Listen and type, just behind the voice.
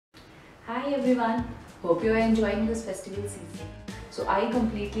Hi everyone, hope you are enjoying this festival season. So I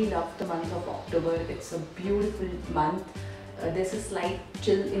completely love the month of October. It's a beautiful month. There's a slight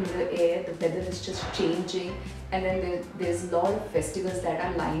chill in the air, the weather is just changing, and then there's a lot of festivals that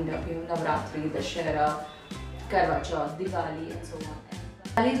are lined up, Navratri, Dashera, Karwa Chauth, Diwali and so on.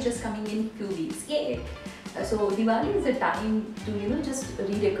 And Diwali is just coming in few weeks, yay! So Diwali is a time to just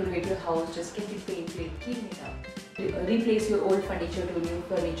redecorate your house, just get it painted, clean it up, replace your old furniture to new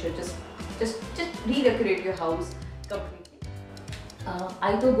furniture, just redecorate your house completely.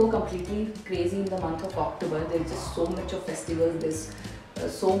 I do go completely crazy in the month of October. There's just so much of festivals,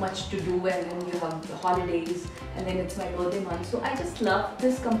 there's so much to do, and then you have the holidays, and then it's my birthday month. So I just love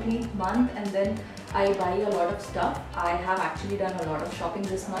this complete month, and then I buy a lot of stuff. I have actually done a lot of shopping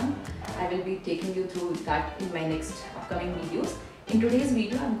this month. I will be taking you through that in my next upcoming videos. In today's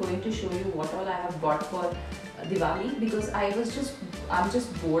video, I'm going to show you what all I have bought for Diwali, because I'm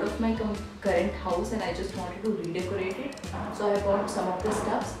just bored of my current house and I just wanted to redecorate it. So I bought some of the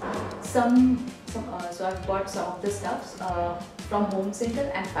stuffs. So I've bought some of the stuffs from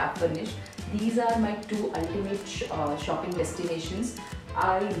HomeCenter and FabFurnish. These are my two ultimate shopping destinations.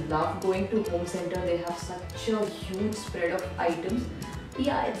 I love going to HomeCenter. They have such a huge spread of items.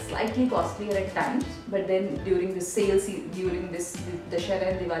 Yeah, it's slightly costlier at times, but then during the sales, during this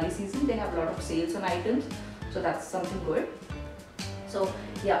Dashera and Diwali season, they have a lot of sales on items, so that's something good. So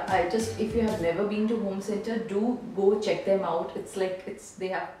yeah, if you have never been to HomeCenter, do go check them out. They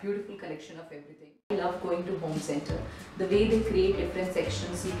have beautiful collection of everything. I love going to HomeCenter. The way they create different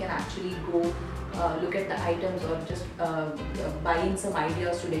sections, you can actually go look at the items or just buy in some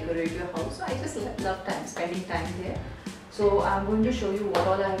ideas to decorate your house. So I just love spending time there. So I'm going to show you what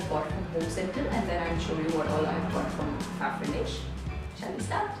all I have bought from HomeCenter, and then I'll show you what all I have bought from FabFurnish. Shall we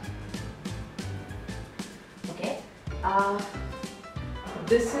start? Okay.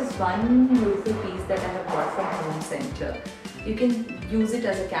 This is one beautiful piece that I have bought from HomeCenter. You can use it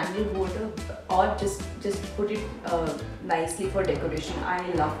as a candle holder or just put it nicely for decoration. I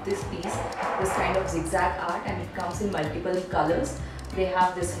love this piece, this kind of zigzag art, and it comes in multiple colors. They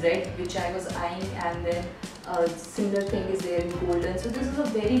have this red which I was eyeing, and then similar thing is there in golden. So this is a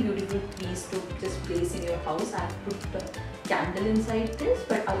very beautiful piece to just place in your house. I have put a candle inside this,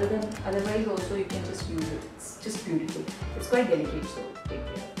 but otherwise also you can just use it. It's just beautiful. It's quite delicate, so take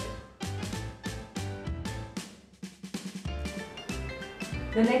care of it.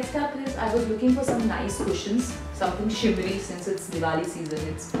 The next up is I was looking for some nice cushions, something shimmery since it's Diwali season.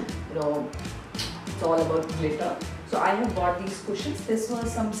 It's all about glitter. So I have bought these cushions. This was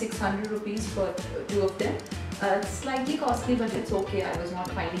some 600 rupees for two of them. It's slightly costly, but it's okay. I was not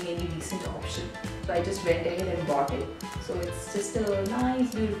finding any decent option, so I just went ahead and bought it. So it's just a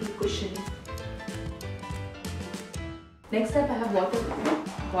nice, beautiful cushion. Next up, I have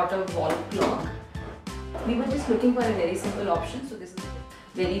bought a wall clock. We were just looking for a very simple option, so this is a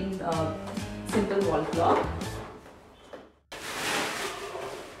very simple wall clock.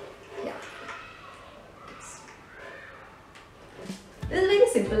 This is very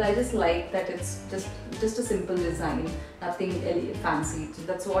simple. I just like that it's just a simple design, nothing fancy. So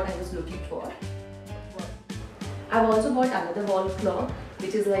that's what I was looking for. I've also bought another wall clock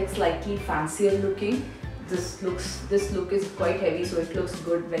which is like slightly fancier looking. This look is quite heavy, so it looks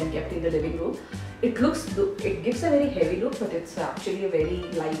good when kept in the living room. It gives a very heavy look, but it's actually a very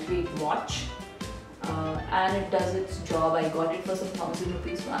lightweight watch, and it does its job. I got it for some 1,000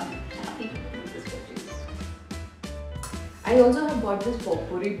 rupees, so I'm happy with this purchase. I also have bought this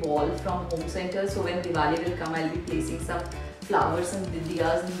potpourri ball from HomeCenter, so when Diwali will come, I'll be placing some flowers and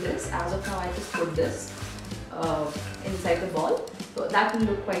diyas in this. As of now, I just put this inside the ball, so that will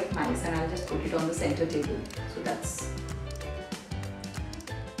look quite nice, and I'll just put it on the center table. So that's.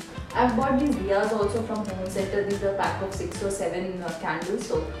 I've bought these diyas also from HomeCenter. These are a pack of 6 or 7 candles,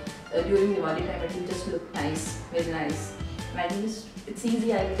 so during Diwali time it will just look nice, very nice. And it's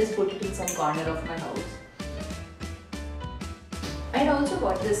easy, I will just put it in some corner of my house. I also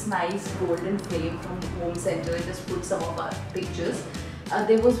got this nice golden frame from HomeCenter. I just put some of our pictures.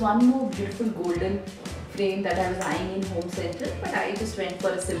 There was one more beautiful golden frame that I was eyeing in HomeCenter, but I just went for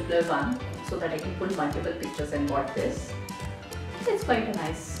a simpler one so that I can put multiple pictures and bought this. It's quite a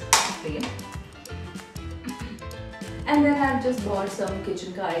nice frame. And then I've just bought some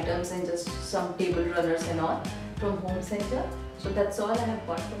kitchen items and just some table runners and all from HomeCenter. So that's all I have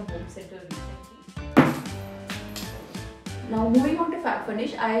bought from HomeCenter recently. Now moving on to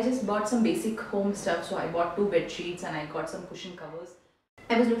FabFurnish, I just bought some basic home stuff. So I bought 2 bed sheets and I got some cushion covers.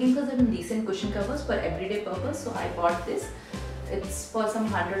 I was looking for some decent cushion covers for everyday purpose, so I bought this. It's for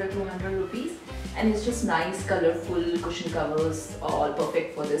some 100 or 200 rupees, and it's just nice, colorful cushion covers, all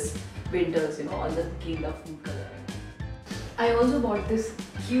perfect for this winters, you know, all the Genda food color. I also bought this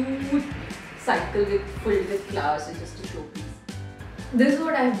cute cycle filled with flowers, so just a showpiece. This is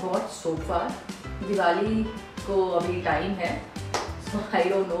what I have bought so far. Diwali ko abhi time hai, so I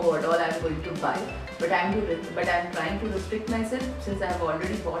don't know what all I'm going to buy. But I'm trying to restrict myself since I have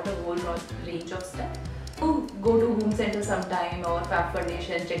already bought a whole range of stuff. So go to HomeCenter sometime or FabFurnish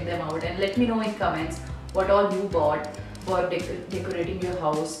and check them out, and let me know in comments what all you bought for decorating your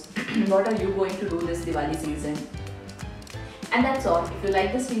house. What are you going to do this Diwali season? And that's all. If you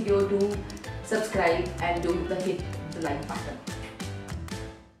like this video, do subscribe and hit the like button.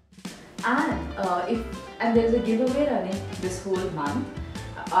 And there's a giveaway running this whole month.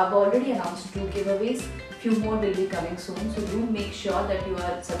 I've already announced 2 giveaways. Few more will be coming soon. So do make sure that you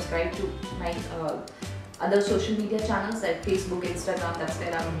are subscribed to my other social media channels like Facebook, Instagram. That's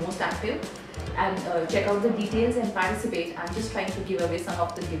where I'm most active. And check out the details and participate. I'm just trying to give away some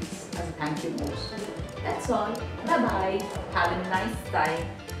of the gifts as a thank you note. That's all. Bye bye. Have a nice time.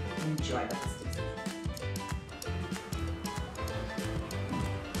 Enjoy the festival.